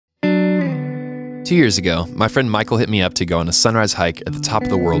2 years ago, my friend Michael hit me up to go on a sunrise hike at the top of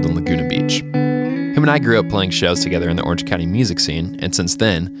the world in Laguna Beach. Him and I grew up playing shows together in the Orange County music scene, and since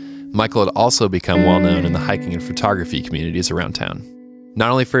then, Michael had also become well known in the hiking and photography communities around town. Not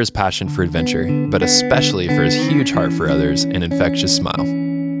only for his passion for adventure, but especially for his huge heart for others and infectious smile.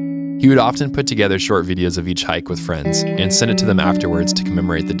 He would often put together short videos of each hike with friends and send it to them afterwards to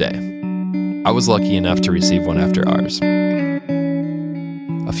commemorate the day. I was lucky enough to receive one after ours.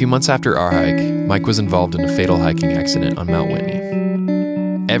 A few months after our hike, Mike was involved in a fatal hiking accident on Mount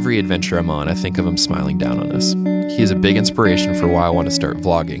Whitney. Every adventure I'm on, I think of him smiling down on us. He is a big inspiration for why I want to start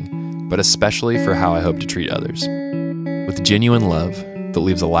vlogging, but especially for how I hope to treat others. With genuine love that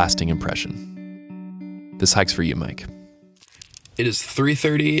leaves a lasting impression. This hike's for you, Mike. It is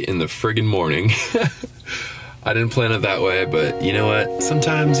 3:30 in the friggin' morning. I didn't plan it that way, but you know what?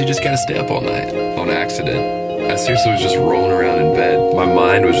 Sometimes you just gotta stay up all night on accident. I seriously was just rolling around in bed. My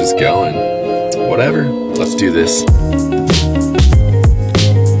mind was just going, whatever, let's do this.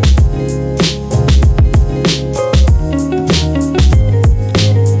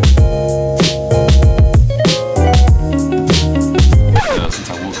 Since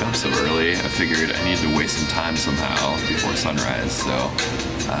I woke up so early, I figured I needed to waste some time somehow before sunrise, so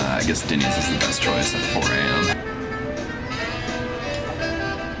I guess Denny's is the best choice at 4 a.m.